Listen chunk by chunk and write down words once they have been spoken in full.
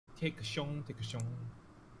take 凶。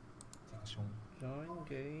Join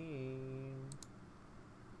game。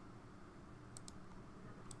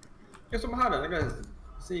为什么他的那个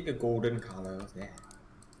是一个 golden color 呢？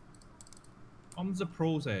他们是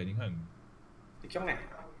pros 哎，你看，挺凶哎，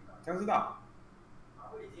这样知道？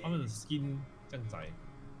他们的 skin 这样窄，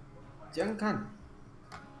这样看。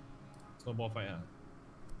Snowball fight 啊。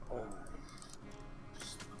哦。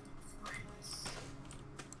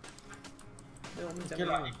对，我们讲。对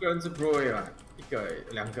了，一个人是 pro 啊，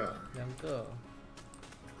两个。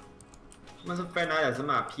他们是 fan 还有什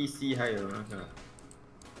么 PC 还有那个。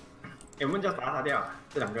我们就把他掉，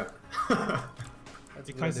这两个。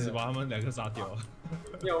一开始把他们两个杀掉。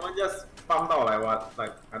因为我们 just 放到来我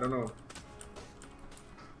like I don't know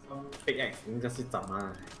big X， 我们 just 去找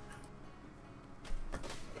嘛。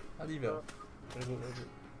他立表，剩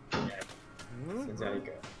下一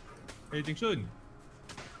个。哎，景顺。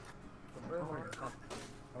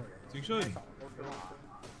景顺。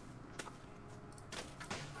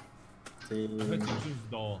景顺知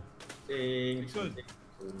道。景顺。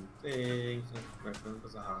不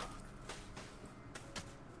是他。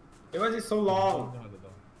Why is it so long？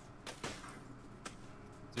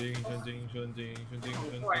 景顺，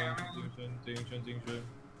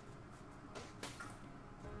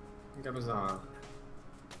应该不是他。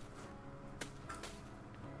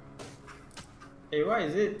Why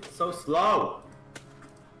is it so slow？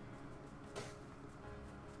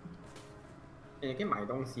 你可以买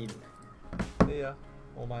东西的。可以啊，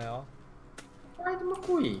我买啊。哎，这么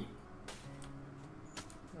贵？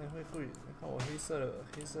那会贵？你看我黑色的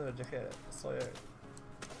jacket Sawyer。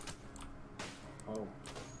哦。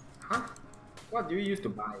哈 ？What do you use to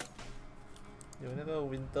buy？ 有那个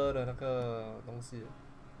winter 的那个东西。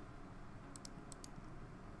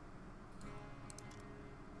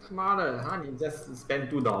他妈的，你 just spend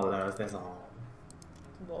 $2，that's all。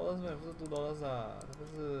$2吗？不是$2啊，那个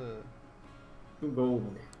是。2 gold。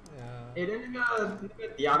那个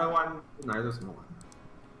the other one 拿来做什么？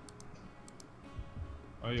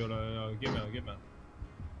哎，有了 ，game 了。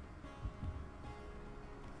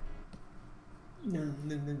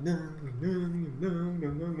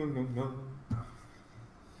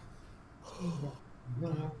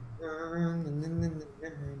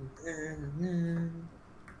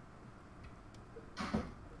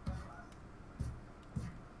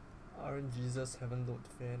RNGesus haven't looked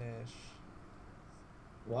finish.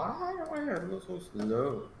 Why are you so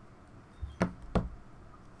slow？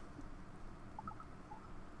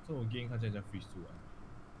 这种 game 看起来像 freeze 啊。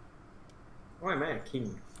Why am I a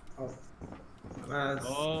king？ 哦，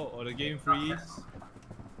我的 game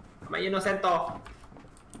freeze。I'm an innocent.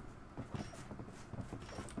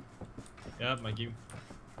 Yeah, my game.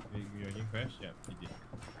 Your game crash? Yeah, it did.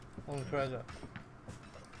 On crash 啊。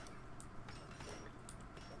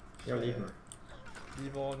要 leave 吗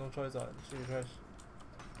 ？leave 哦 ，no choice 啊，去 crash。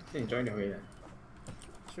那你 join 就回来。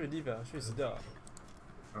去 leave 啊，去死掉。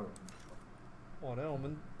哦。哇，那我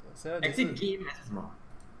们现在 exit game 还是什么？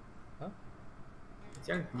啊？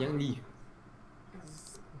这样leave。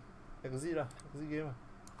exit 啦 ，exit game 啊。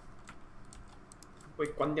会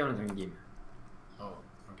关掉那张 game。哦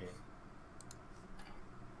 ，OK。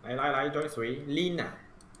来 join 谁 ？Lin 啊。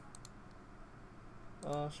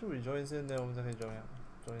去 rejoin 先呢，我们才可以 join 啊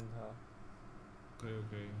 ，join 他。可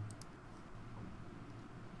以。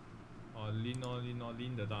哦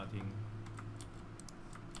 ，Lin 的大厅。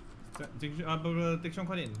进去啊，不，Dickson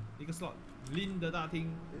快点，一个 slot，Lin 的大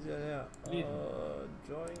厅。等下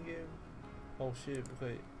，join game。哦，shit，不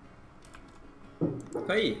可以。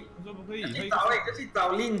可以。我说不可以。就去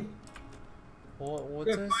找 Lin。我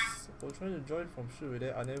trying to join from 序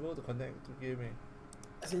列 unable to connect to gaming。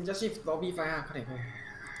先就 shift lobby 快啊，快点。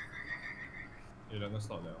有2个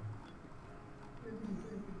slot 了。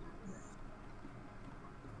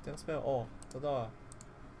这样 spell 哦，得到了。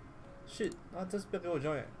shit， 那这 spell 给我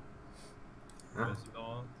join。啊。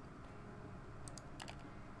哦。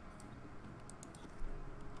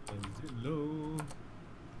Hello。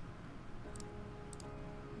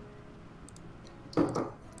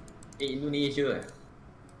Indonesia。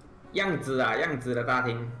样子的大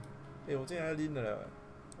厅。我竟然要拎的了。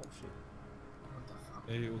哦 shit。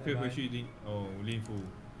我可以回去拎拎服。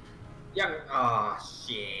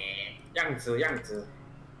shit， 样子。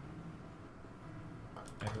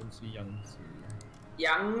I don't see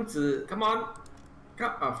杨子 ，come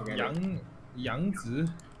on，forget。杨子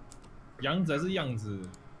还是样子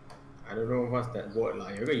 ？I don't know what's that word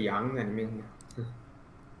啦，有一个杨在里面。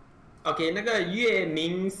OK， 那个月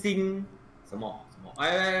明星什么？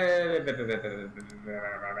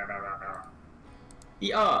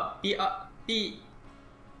别，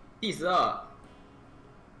第12。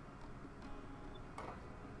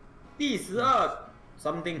第12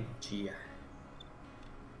 something G 啊。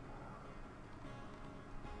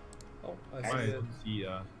哦，I 卖 see 东 it，西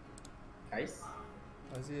啊，开始。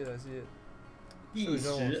 I see it，I see it。第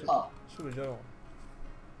12。是不是这种？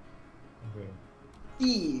 OK。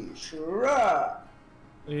第12。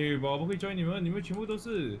哎，我不会 join 你们，你们全部都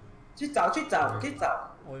是。去找。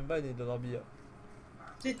我明白你的 lobby 了。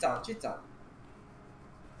去找。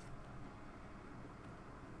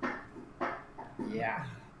Yeah。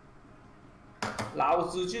老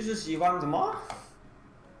子就是喜欢什么？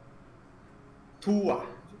秃啊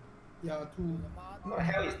Yeah, two. ？What the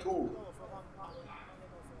hell is 秃？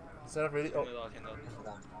 Is that really？ 哦，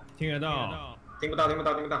听得到。听不到。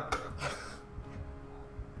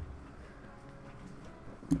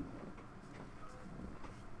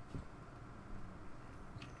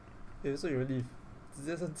有时候有人 leave，直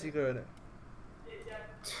接剩7个人了。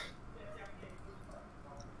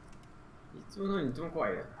你怎么说你这么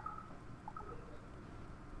怪的？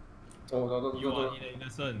走，有啊，你的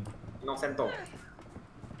胜。弄三斗。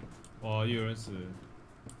哇，又有人死。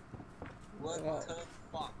我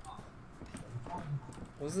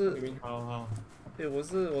是，好。哎，我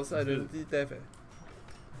是 identity theft 哎。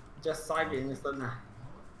just 塞给人家身啊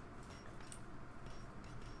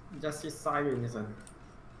 ！just 去塞给人家身。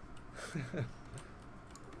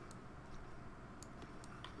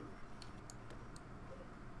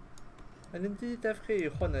identity theft 可以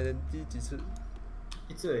换 identity 几次？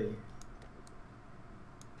一次而已。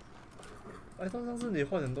哎，通常是你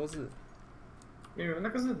换很多次。没有，那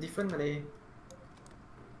个是 different 的嘞。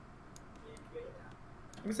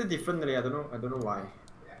那个是 different 的嘞 ，I don't know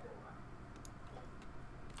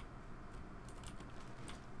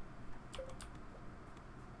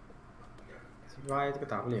why。Why 这个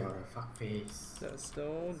打不了了 ，fuck face。That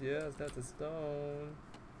stone, yes, that's a stone。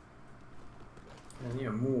那你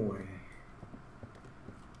有木哎。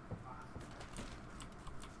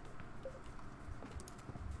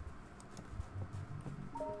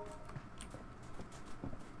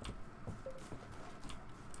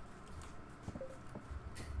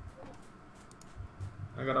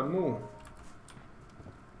I got a move.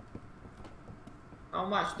 How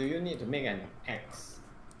much do you need to make an X?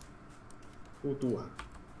 孤独啊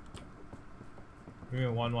没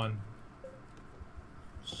有1-1。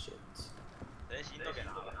！Shit. 人心都给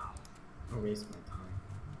拿了。 I waste my time.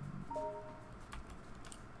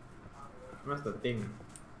 What's the thing?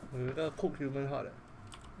 我有一个 cook human heart 的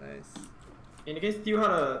 ，nice。你可以 steal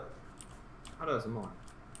他的什么啊？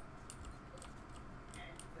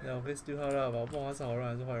那我可以 steal 他了吧？我不管他是好人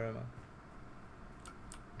还是坏人嘛。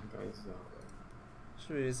应该是好的。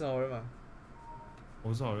是也是好人嘛？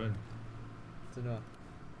我是好人。真的吗？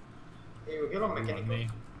有可以让完 mechanical 美。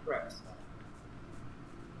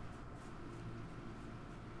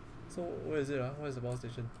 grabs。So where is it 啊 ？Where is the bus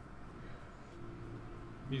station？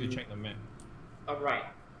 Need to check the map。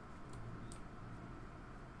Alright。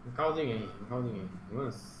很靠近诶，很靠近诶，我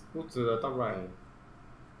们不止了 top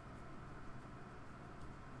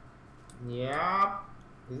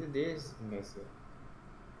right。Yep。Is it this？应该是。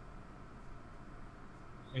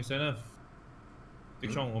哎 ，Senef。迪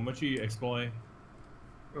兄，我们去 explore。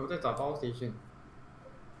我在找 power station。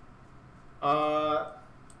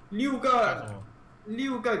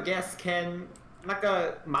6个 gas can， 那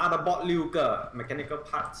个 motherboard 6个 ，mechanical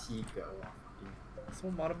part 7个，哇！什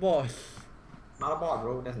么 motherboard？ motherboard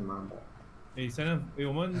bro， that's motherboard。哎，Senef，哎，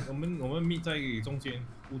我们 meet 在中间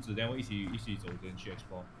屋子，然后一起走，then 去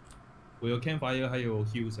explore。我有 campfire， 还有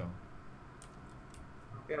hills 啊。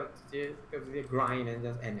不要直接 grind and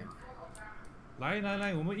just end 了。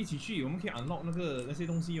来，我们一起去，我们可以 unlock 那些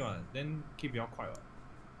东西嘛，then 可以比较快了。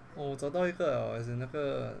哦，我找到一个哦，是那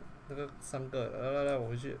个3个，来，我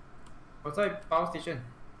回去。我在 power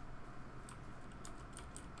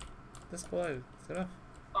station。Let's go，谁了？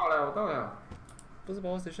到了。不是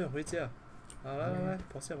power station，回家。啊，来，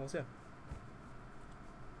跑下。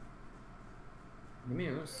里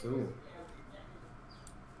面有那食物。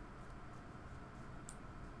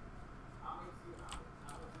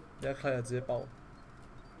人家开了直接爆。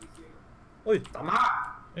喂，打妈！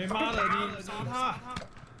哎妈的，你杀他！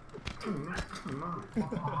妈！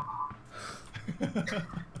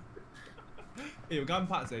哎，有 gun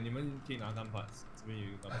parts 你们可以拿 gun parts， 这边有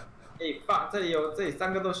一个 gun parts。fuck，这里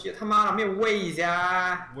3个都需要，他妈的没有位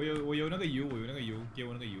呀！我有那个油，给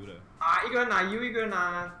我那个油的。啊，一个人拿油，一个人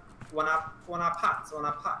拿我拿 parts，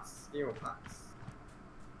 给我 parts。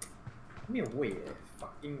没有位耶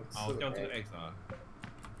 ，fucking 好，我掉这个 X 啊。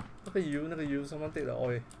那个油上面对了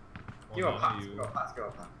oil。给我 parts。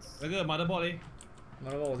那个 motherboard 嘞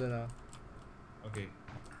motherboard 我在拿。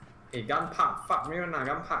 ？OK。gun part，fuck， 没有人拿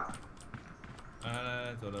gun part。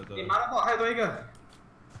来，走了走你了。麻辣爆还有多一个。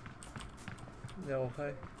让我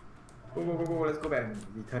开。 Go, let's go back and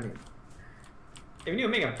return it. If you need to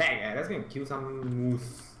make a bag, that's gonna kill some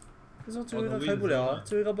moose. 为什么最后一个开不了啊？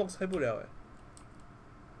最后一个 box 开不了哎。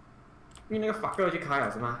因为那个 fucker 去开了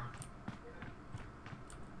是吗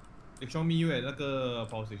Show me you at 那个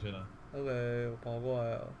power station 啊。 OK， 我跑过来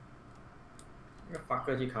了。那个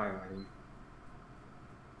fucker 去开了，你。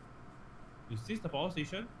Is this the power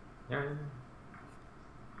station? Yeah.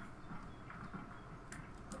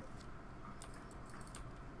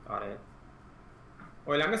 好嘞。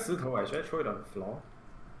我有2个石头哎，should I throw it on the floor?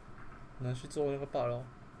 拿去做那个 bug 咯。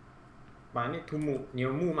把那土木，你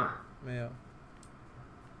有木吗？没有。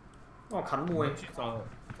哦，砍木哎。去找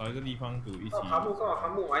一个地方赌一起。哦，砍木，我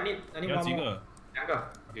砍木 I need 你要 one 几 more。个2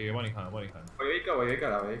个。？OK， 帮你看，帮你看。我有一个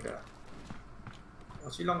了。我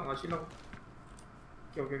去弄。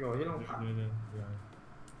给我去弄爬。对。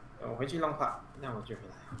我回去弄爬，那我就回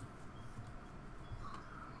来。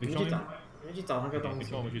你去找那个东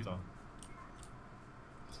西。我们去找。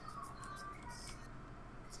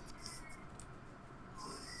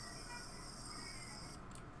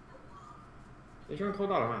你兄弟偷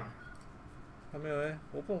到了吗？还没有哎，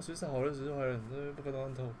我不懂谁是好人谁是坏人，这不可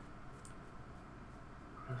能偷。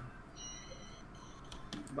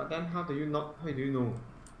But then how do you know？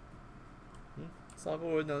杀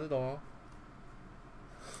过人哪知道啊？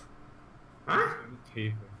啊？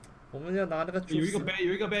 OK。我们要拿那个。有一个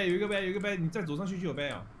bag，你再走上去就有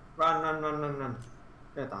bag 啊。Run！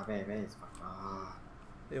 不要打 bag is fuck 啊！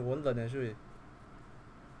哎，我很冷哎，兄弟。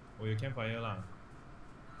我有 campfire 啦。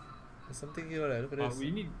Something here 嘞，look at this.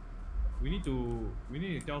 We need to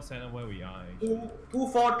tell Santa where we are.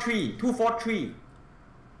 243.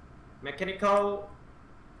 Mechanical.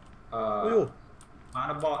 哎呦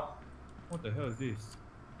Motherboard. What the hell is this?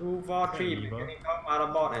 243 mechanical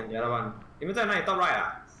motherboard and the other one. 你们在哪里 top right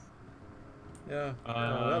啊？ ，Yeah.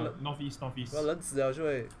 Northeast. 我要冷死了，兄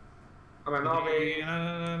弟。啊不，no way。来。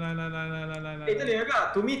哎，这里有一个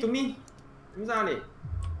to me。你们在哪里？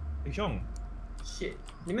哎兄 Shit，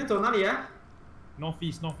你们走哪里啊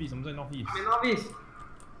 ，Northeast，我们在 Northeast。I'm in Northeast。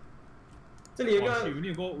这里有一个。We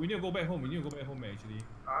need to go back home. Actually.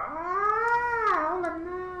 啊，好冷啊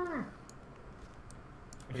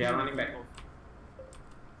！Okay, I'm running back.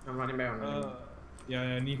 I'm running back.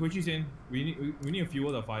 Yeah, 你回去先。We need to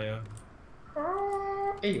fuel the fire.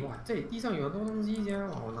 哎哇，这里地上有很多东西呀，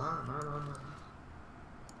我拿。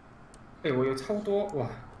哎，我有超多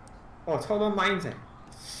哇，超多 mines 哎，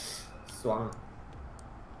爽啊！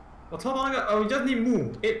我超多那个we just need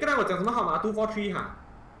move。哎，刚才我讲什么号码？243哈。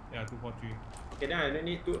Yeah, 243. Okay, then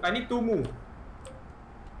I need 2 move.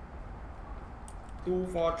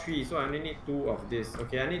 243, so I only need 2 of this.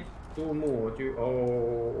 Okay, I need 2 move. 我就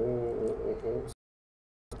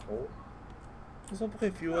为什么不可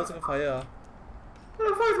以 fuel 这个 fire 啊 What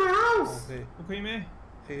the fuck is my house? 可以，不可以咩？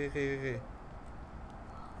可以。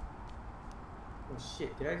Oh shit!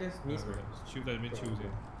 Did I just miss my? 抽在这边抽先。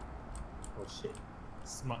Oh shit!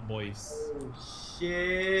 Smart boys。 Oh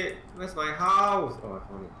shit! Where's my house? Oh, I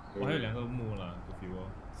found it. 我还有2个木啦，就 fuel。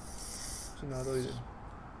去拿多一点。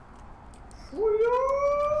哎呦，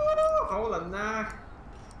好冷啊！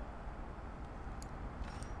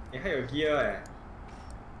你还有 gear 哎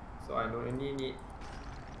，so I only need.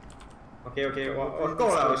 Okay, 我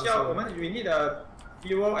够了，我们 we need a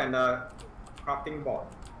fuel and a crafting board.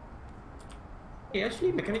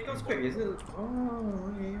 Actually mechanical scrap 也是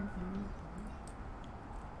okay.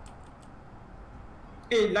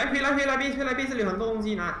 来飞，这里有很多东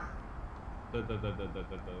西拿。对，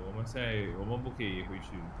我们不可以回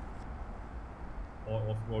去。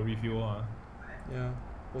我 review 啊。Yeah，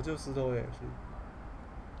 我就石头耶，是。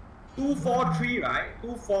243 right?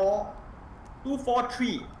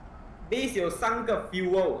 243 base 有3个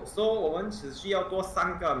fuel， so 我们只需要多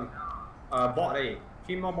3个board 而已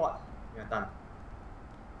 ，3 more board， yeah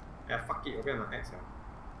done。fuck it， 我不要拿 X 了。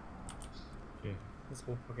Okay. Let's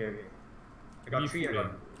go. Okay. I got 3。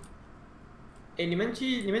哎，你们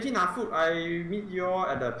去拿 food， I meet you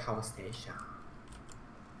at the power station。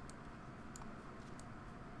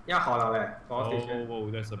要好了嘞 ，power station。Oh,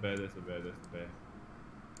 that's a bad.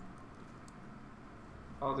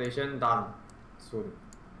 Power station done soon。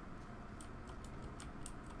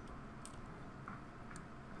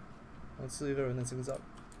我吃一个人的心脏。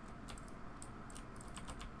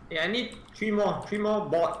I need 3 more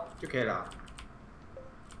board 就可以了。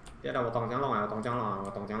对了，我懂江龙啊，我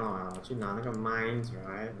去拿那个 mines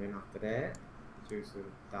right，then after that 就是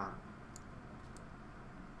done。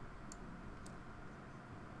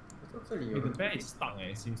这里有。The bag is stuck.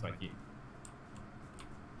 It seems like it.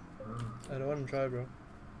 I don't want to try, bro.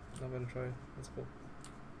 Not gonna try. Let's go.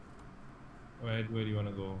 Where do you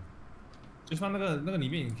wanna go？ 就算那个里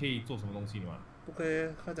面你可以做什么东西吗？不可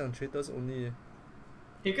以，他讲 traders only。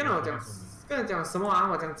你跟我讲什么啊？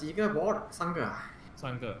我讲几个 board， 3个啊。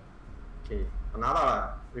3个。OK， 我拿到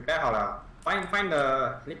了 ，repair 好了。Find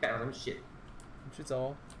the lead back or some shit。你去找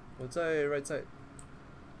哦，我在 right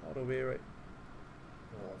side。All the way right。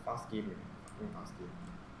哦 ，fast game，fast game。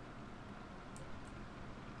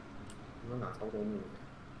你们拿超多木的。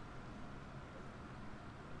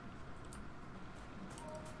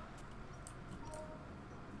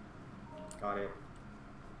Got it.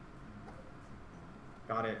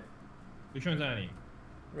 Got it. 对象在哪里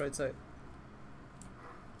Right side.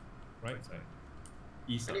 ？Right side.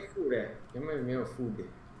 East 那里 food 的，有没有 food 的？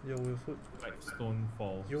有 food。 like Stone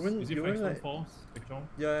Falls. 有人 Is it 有人 Stone 来 Falls? Big John?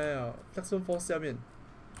 Jackson Falls 下面。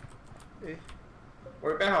诶，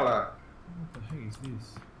我 repair 好了。 What the heck is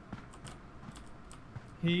this?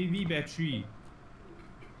 Heavy battery.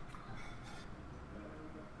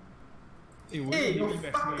 我有有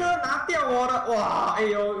heavy fucker battery。拿掉我的，哇！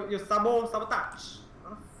有 sabotage，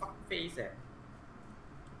 fuck face 哎，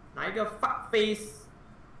哪一个 fuck face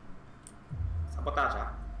sabotage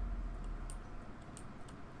啊？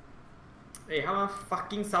他们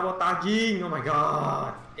fucking sabotaging，Oh my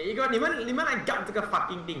god！ 你们来干这个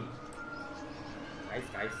fucking thing，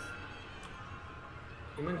 guys，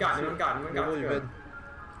 你们干这个。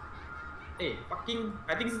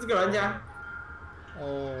fucking，I think 是这个人家。哦，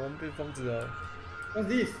我们被疯子了。What's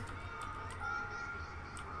this？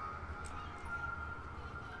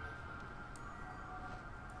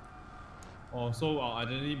 哦 ，so our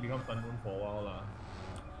identity becomes unknown for a while 啦。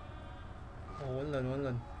哦，我很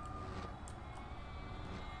冷。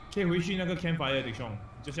可以回去那个 campfire 弟兄，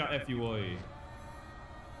就是要 FU 而已。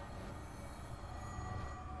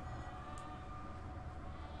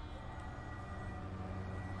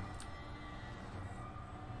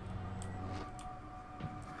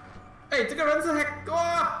这个人是黑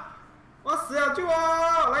哇！我死了，救我！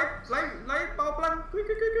来，把我plan，快！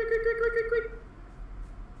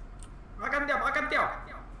把他干掉！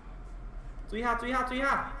追他的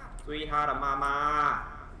妈妈！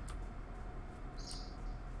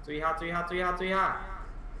追他！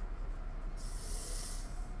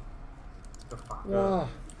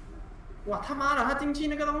哇他妈的，他进去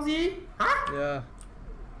那个东西啊 ？Yeah。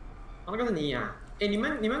那个是你啊？你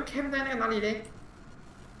们 camp 在那个哪里嘞？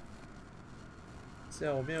是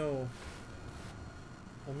啊，我没有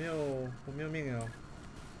命了。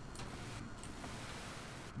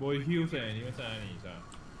我 heal 噻，你们在哪里噻？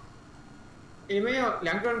你们有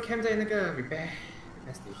2个人 camp 在那个 repair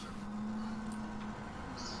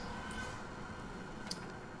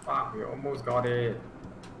station。Fuck, we almost got it.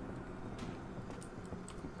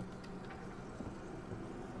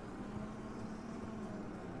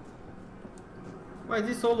 Why is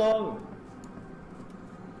it so long?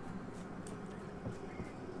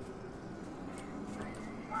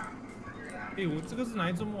 我这个是哪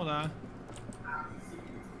一周末的啊？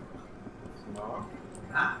什么？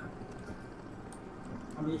啊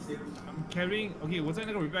I'm carrying, okay, 我在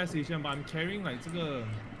那个 repair station, but I'm carrying like 这个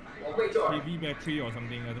heavy battery or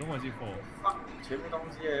something. I don't know what is it for. 全部东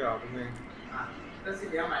西也有，对不对？啊，但是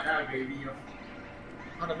你要买那个 gravy 哦。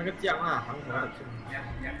它的那个酱啊，糖头的酱。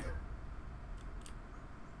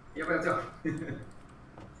要不要做？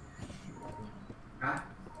啊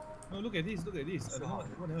No, look at this. I don't know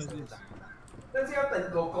what the hell is this. 但是要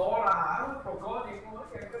等狗狗啦，狗狗你我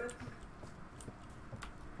2个人。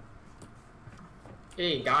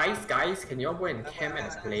Guys, can you all go and camp at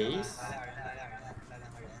a place?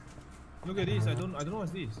 Look at this. I don't know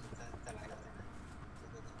what's this.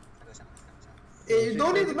 You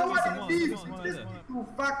don't need to know what it is. Just to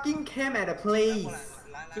fucking camp at a place.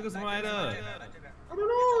 这个什么来的 I don't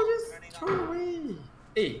know. Just throw away.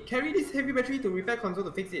 Carry this heavy battery to repair console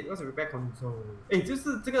to fix it. What's a repair console? 就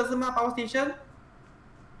是这个是吗 ？Power station?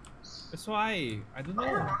 That's why I don't know.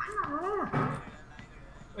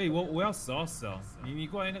 我要死哦！你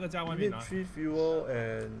过来那个家外面拿。 3 fuel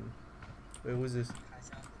and wait, who's this?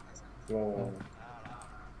 哇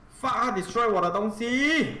 ！Fuck! Destroy 我的东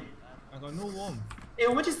西 I got no warmth.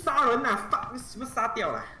 我们去杀人呐 ！Fuck！ 是不是杀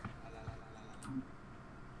掉了？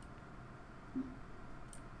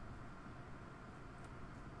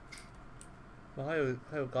还有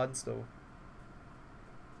guns though.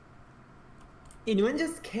 你们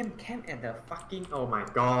just camp at the fucking Oh my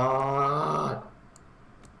god!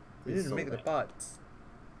 We need to make the parts.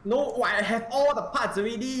 No, I have all the parts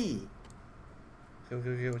already.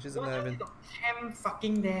 OK， 我去正在那边。Camp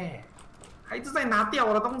fucking there， 还一直在拿掉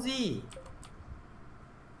我的东西。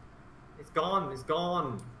It's gone, it's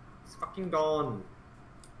fucking gone.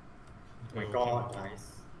 Oh my god,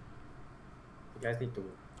 guys. You guys need to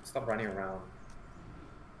stop running around.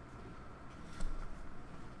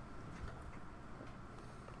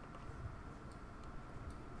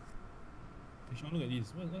 Sean, look at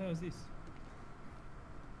this. What the hell is this?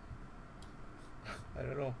 I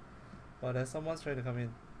don't know. But there's someone's trying to come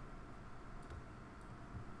in.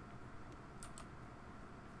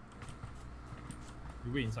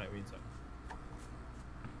 You wait inside, wait inside.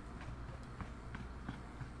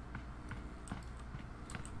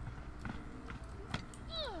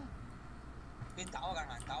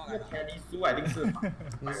那 Kelly 输啊，一定是。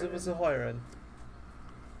你是不是坏人？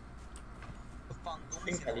一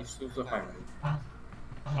定 Kelly 输是坏人。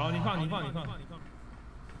好，你放。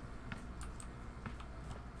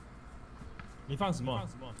你放什么？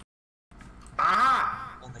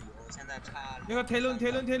打！那个天轮，啊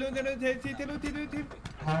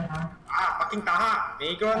 ，fucking 打他！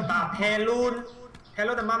每个人打天轮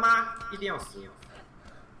的妈妈一定要死。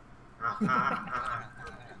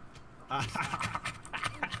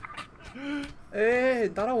哎，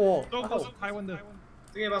打到我！中国是台湾的，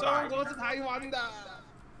这个要不要打？中国是台湾的。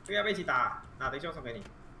这个要不要一起打？等一下我送给你。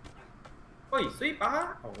喂，谁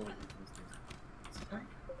把？哦，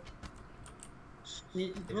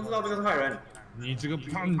你怎么知道这个是坏人？你这个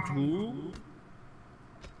叛徒！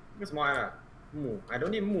为什么来了？木 I don't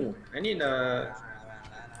need 木 I need I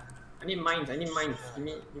need mines. Give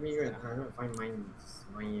me your. I don't find mines.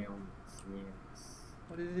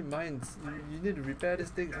 What do you need mines? You need to repair this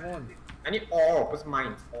thing. Come on. I need ore， 不是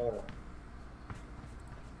mines ore。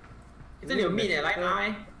这里有 meat 来拿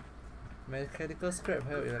没 ？Mechanical scrap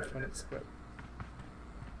还有 electronic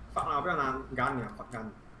scrap。fuck 啦，不要拿 gun 了 ，fuck gun。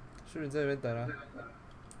是你在那边等啊。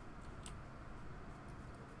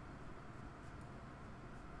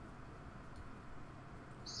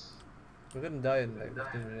We're gonna die in like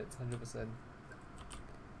 15 minutes, 100%.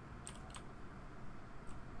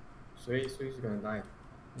 谁是 gonna die？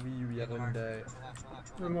 We are gonna die. 为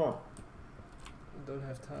什么 We don't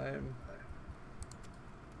have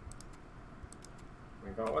time.？Oh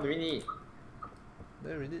my god，what do we need？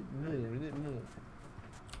 Then we need木。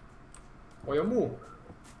我有木。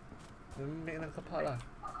我们 make 那个 part 啦。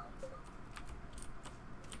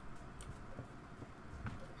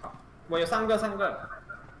好，我有3个。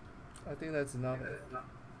I think that's enough.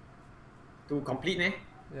 To complete 呢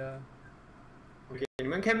Yeah.？OK， 你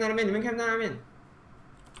们 camp 在那边，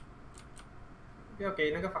不要给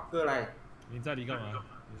那个 fucker 来你在这里干嘛？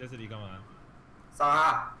你在这里干嘛？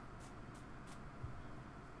杀！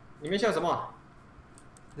里面需要什么？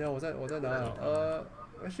对啊，我在哪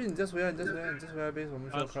？actually 你just回来 base， 我们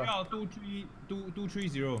需要需要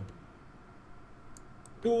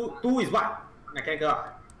 230。2 is what？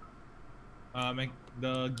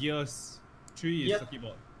 Mechanical。The gears 3 is the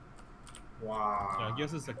keyboard。哇。对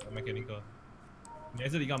 ，gears 是 mechanical。你在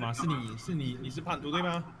这里干嘛？你是叛徒对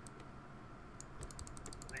吗？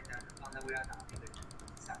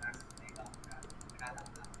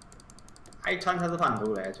还穿他是叛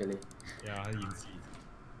徒嘞 ，actually。呀，他隐疾。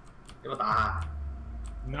要不打？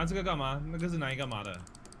你拿这个干嘛？那个是拿来干嘛的？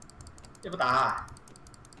要不打？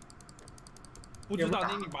不知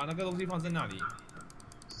道，你把那个东西放在那里，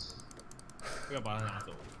不要把它拿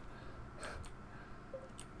走，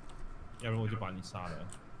要不然我就把你杀了。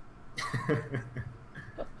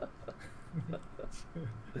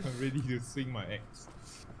I'm ready to swing my axe。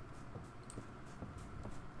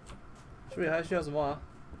所以还需要什么啊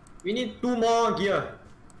We need 2 more gear。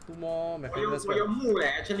 ？2 more mechanical 我 scrap。有木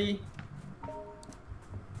嘞 ，actually。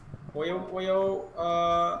我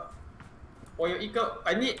有一个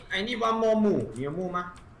I need 1 more 木，你有木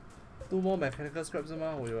吗？ 2 more mechanical scrap 是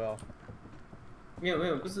吗？我有啊。没有，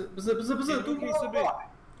不是 ，2 more是呗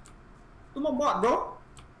bot，2 more bot bro。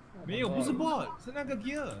没有，不是 bot， 是那个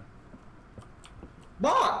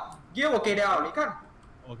gear。bot gear 我给了，你看。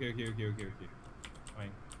OK，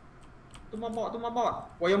 fine。 2 more bot， 2 more bot。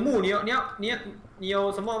我有木，你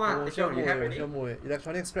有什么吗？我需要木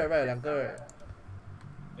，electronic scrap right 2个。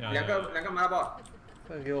两个 motherboard。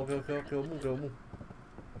快点给我木。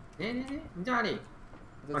你在哪里？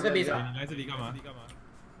我在 base 啊。你来这里干嘛？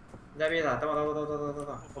你在 base 啊？等我，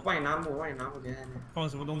我帮你拿木，放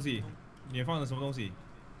什么东西？你放的什么东西？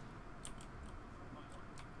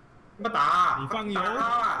不打！你放油？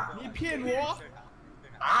你骗我！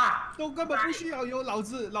打！都根本不需要油，老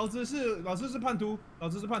子是叛徒，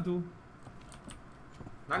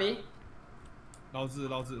哪里？老子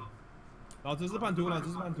是叛徒。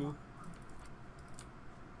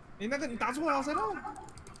你那个你打错了，谁弄？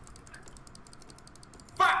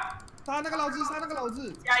杀那个老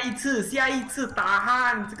子！下一次打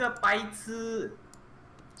他，你这个白痴！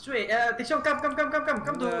所以等下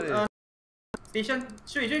，come to ，station，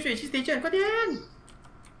 水去 station， 快点，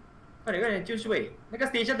快点就水，那个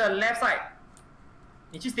station 的 left side，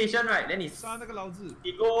 你去 station right， then 你杀那个老子！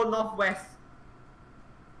你 go northwest，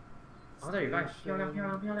 然后再 revive， 漂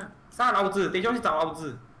亮，杀老子，等一下去找老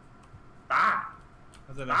子，打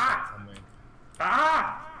他在那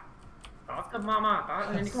打这个妈妈，打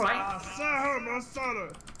你过来，杀了，杀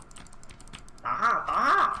了！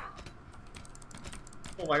打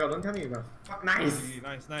 ！Oh my god， don't tell me about fuck nice。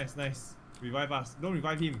 Nice. Revive us. Don't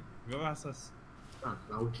revive him. Revive us. 啊，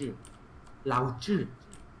老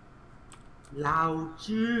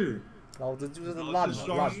子就是烂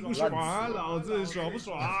爽不爽？老子爽不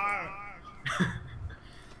爽？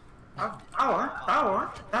打我啊！打我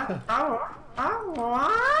啊！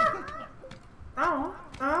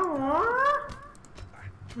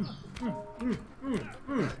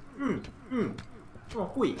我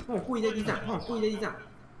跪在地上。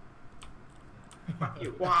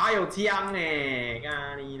哇，还有枪哎！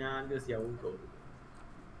咖喱呢，这个小狗。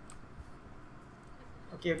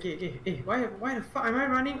Okay. Hey, why the fuck am I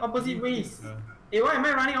running opposite ways? Hey, why am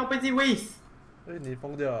I running opposite ways? 哎，你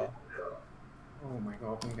疯掉了？ Oh my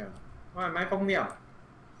god， 疯掉了 ！Why am I 疯掉？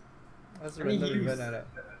那是人的里面来的。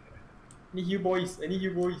Need you boys.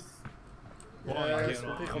 Yes，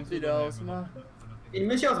 我可以 complete 了是吗？你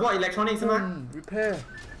们需要什么 electronics 是吗？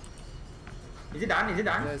 Repair。Is it done? Yeah,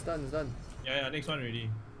 it's done. Yeah. Next one already.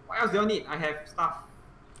 What else do you need? I have stuff.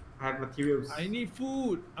 I have materials. I need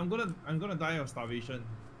food. I'm gonna die of starvation.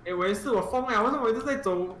 我也是，我疯了，为什么我一直在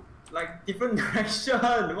走 like different direction?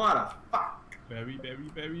 What the fuck? Berry.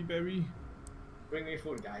 Bring me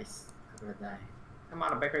food, guys. I'm gonna die. 他妈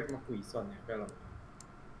的 backpack 这么贵，算了，不要了。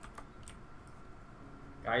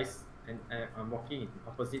Guys, and I'm walking in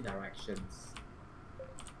opposite directions.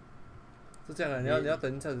 是这样的，你要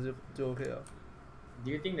等一下子就 OK 了。Do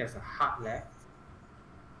you think there's a heart left?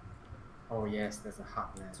 Oh yes, there's a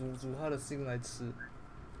heart left. 煮他的心来吃。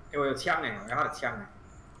我有枪我要他的枪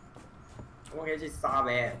我们可以去杀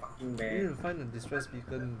呗 ，fucking You need to find the distress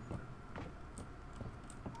beacon.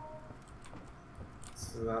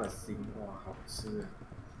 吃他的心，哇，好吃啊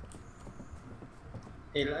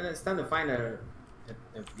！It's time to find a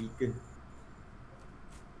beacon.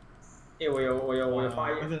 我有发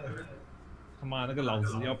现。他妈那个老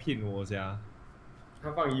子要骗我噻！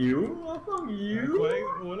他放油，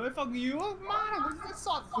我来放油啊！妈的，我在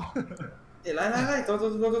算。来，走。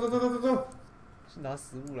去拿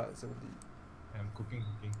食物了，兄弟。I'm cooking.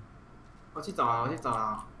 我去找啊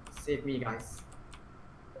 ！Save me, guys.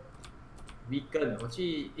 Beacon， 我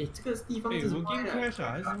去，这个地方是什么 game crash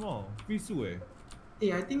啊，还是什么？飞速I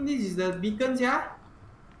think this is the beacon 呀。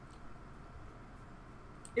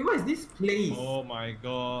what is this place? Oh my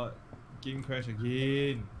god. Game crash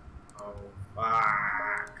again. Oh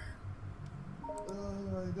fuck. Oh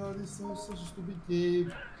my god, this is such a stupid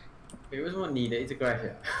game. 为什么你的一直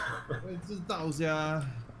crash 我也知道噻，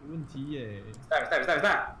有问题耶。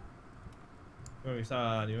Start. 没有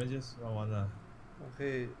啥，你们就玩了。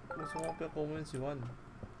OK， 为什么不要跟我们一起玩？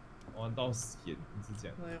玩到死眼，一直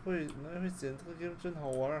讲。那也会剪这个 game 真好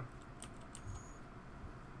玩。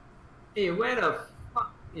where the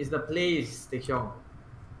fuck is the place, 弟兄？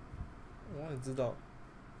我也知道。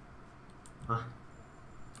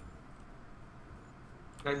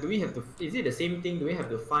Like, do we have to? Is it the same thing? Do we have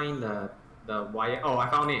to find the wire? Oh, I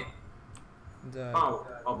found it. Oh,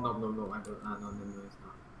 no, I don't. No, it's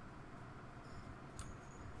not.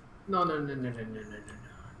 No.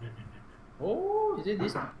 Oh, is it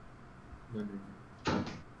this? No.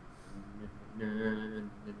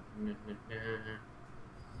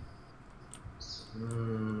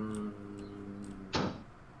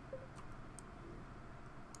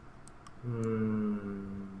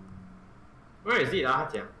 Where is it 啊？他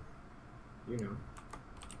讲 ，You know?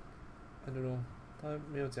 I don't know， 他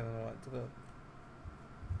没有讲的话，这个。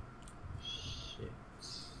shit，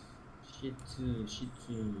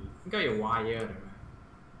应该有 wire 的。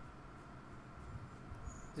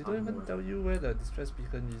They don't even tell you where the distress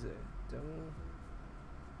beacon is 讲。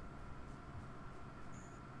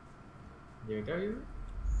有 tell you？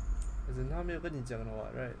 可是他没有跟你讲的话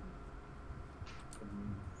 ，right？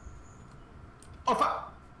 Oh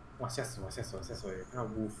fuck！ 哇，吓死我！看到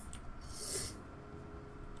wolf。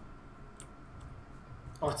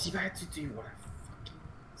鸡巴追我了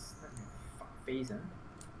 ！fuck face 啊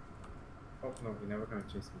 ！Oh no, you never gonna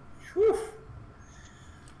chase me.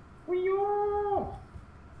 哎呦！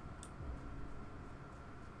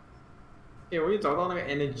我又找到那个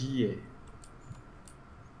energy 耶！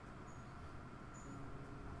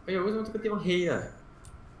为什么这个地方黑了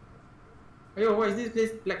？what is this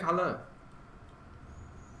place black color?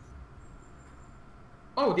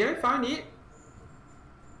 Oh, did I find it?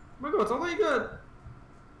 妈给我找到一个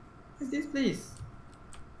 ，What's this place?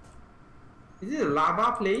 Is it a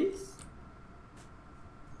lava place?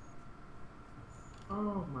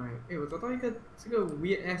 Oh my！ 哎，我找到一个这个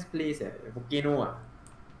weird ass place 哎 ，volcano 啊。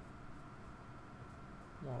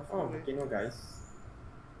Oh volcano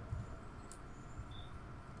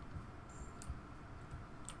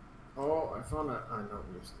guys。Oh, I found a. Ah, no,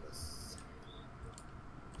 useless.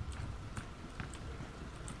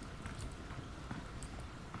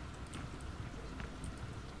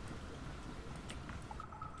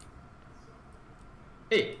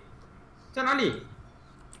 Hey, 在哪里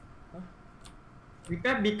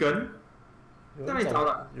？Repair beacon，在哪里找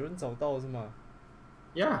的？有人找到是吗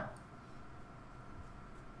Yeah.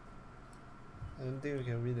 I don't think we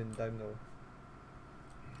can read in time though.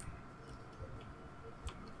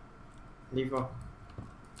 Leave off.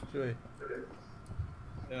 旭伟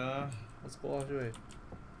Yeah. ，Let's go 啊，旭伟。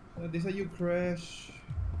 This is you crash.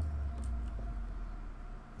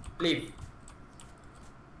 Leave.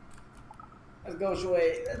 Let's go,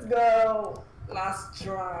 Shui. Let's go. Last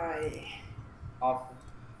try of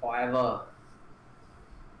forever.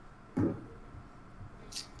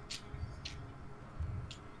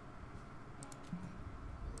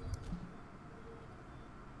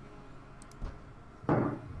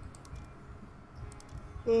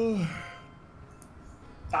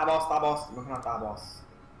 Star boss， 有没有看到大 boss？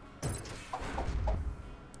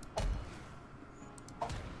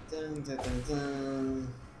 噔噔噔噔。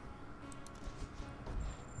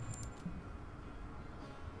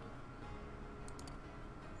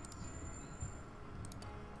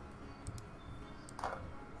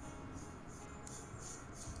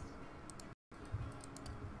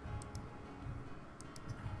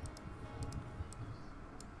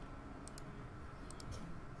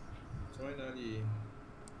在哪里？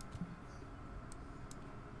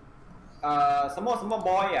什么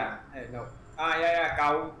boy 啊？哎 no， 啊呀，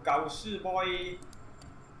搞事 boy，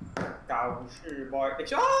 搞事 boy，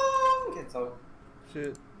 action cancel。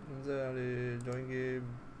Shit，我们在哪里 join game？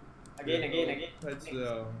 Again。太迟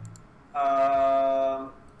了。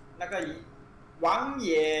那个王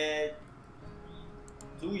野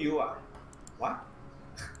足游啊 ？What？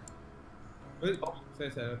 哎，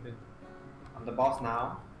在那边。 I'm the boss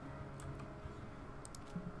now.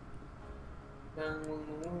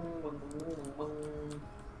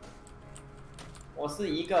 我是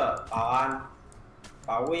一个保安，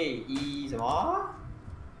保卫一什么？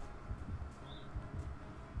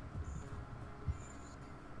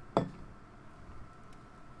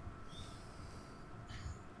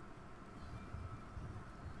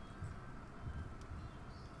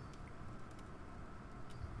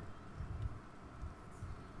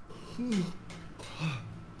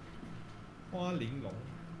花玲珑。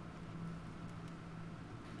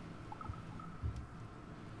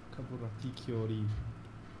看不到 TQ 哩。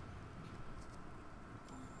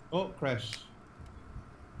哦 ，crash。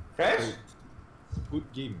 Crash? Good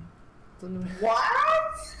game。 真的吗 What?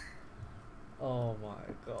 ？Oh my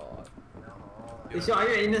god！ 你说 Are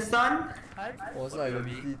you in the sun? 我是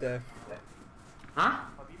identity theft。啊？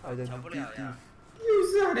 identity thief。又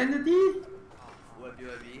是 identity？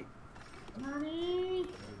 VB。哪里？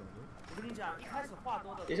我跟你讲，一开始话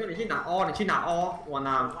多的。你说你去拿 O， 你去拿 O， 我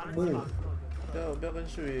拿 move。不要跟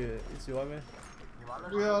旭伟一起玩咩？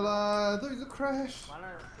不要啦，都一直 crash。完了，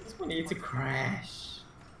为什么你一直 crash？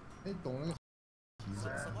 哎，懂那个提示。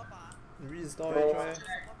你 read storage 咩？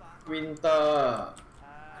 Winter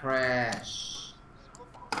crash。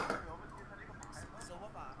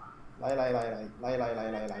来。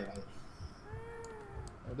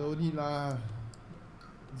我都你啦，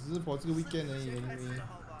只是 for 这个 weekend 而已，anyway。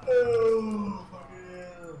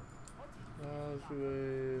啊，旭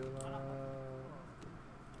伟啦！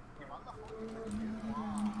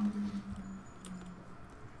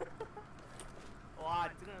哇，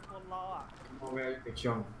你这个人多捞啊！我要一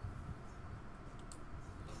枪。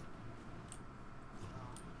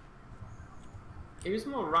为什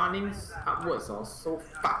么 running upwards so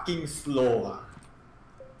fucking slow 啊？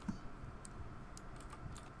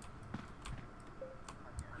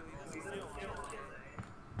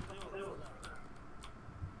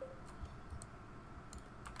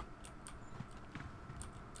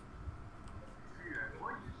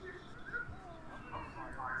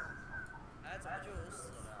哎，怎么就有人死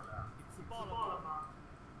了？自爆了吗？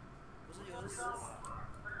不是有人死了吗？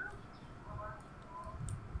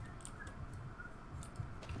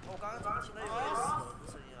我刚刚怎么听到有人死了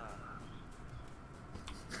的声音啊？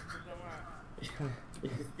这哥们儿，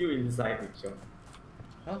 It's still inside the show.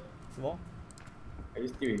 啊？什么？ Are you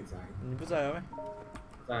still inside? 你不在了咩？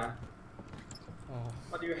在啊。哦，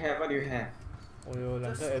 What do you have? 我有2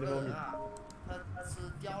个这10 animal 个人 meat。啊，他吃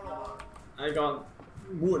掉了啊。 I got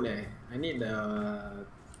wood 嘞 ，I need the。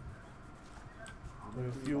我有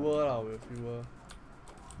fuel 啦，我有 fuel。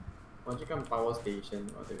我去看 power station，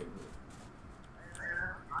 我这边。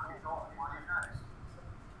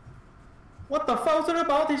What the fuck？ 这个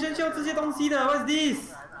power station 需要这些东西的 ？What's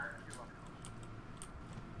this？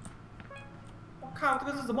 我靠，这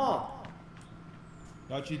个是什么？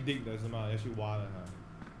要去 dig 的是吗？要去挖的哈。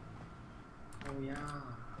哦呀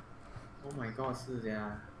 ！Oh my god， 是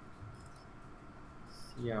呀。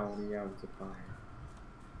笑了这摆。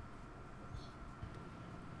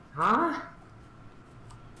哈？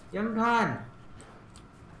ยัง看？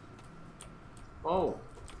哦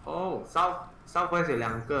哦，Southwest 有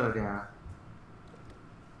2个的呀。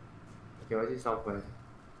Okay， 我去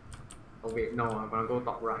Southwest。Oh wait, no, I'm gonna go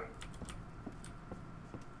top right.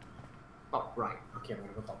 Top right. Okay, I'm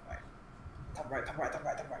gonna go top right. Top right. Go.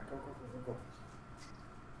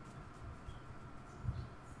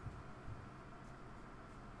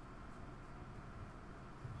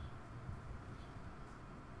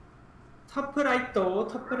 top right 我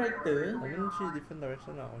们去 different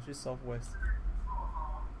direction 啦，我去 southwest。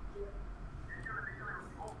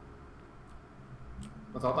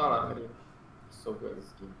我找到了，这里。So good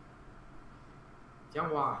this game。这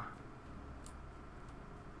样挖。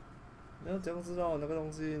你要怎样知道那个东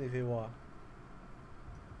西你可以挖？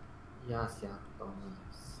呀，想懂了，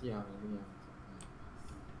笑了。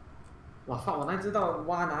哇fuck，我哪知道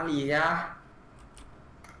挖哪里呀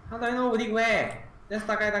？How do I know dig where？ Just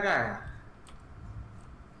大概啊。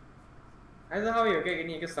还是他会有给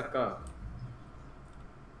你一个 circle？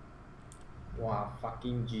 哇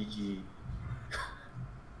fucking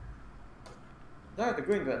GG。Do I have to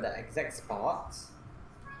go into the exact spots?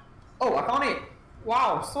 Oh, I found it!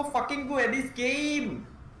 Wow, so fucking good at this game!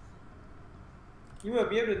 You will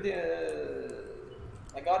be able to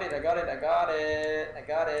I got it.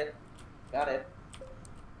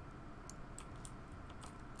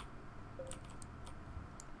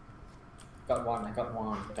 Got one.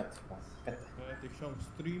 TikTok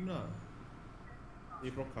stream 啦。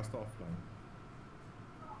A broadcast offline。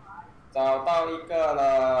找到一个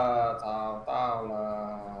了，找到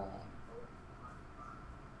了。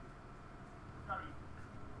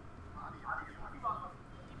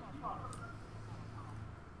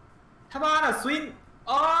他妈的 swing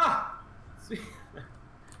啊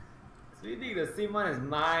swinging the same one as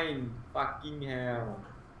mine. Fucking hell.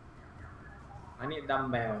 I need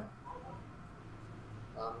dumbbell.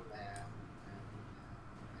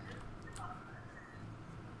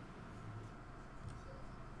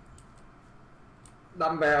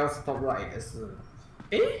 Dumbbells top right 也是。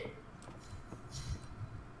诶？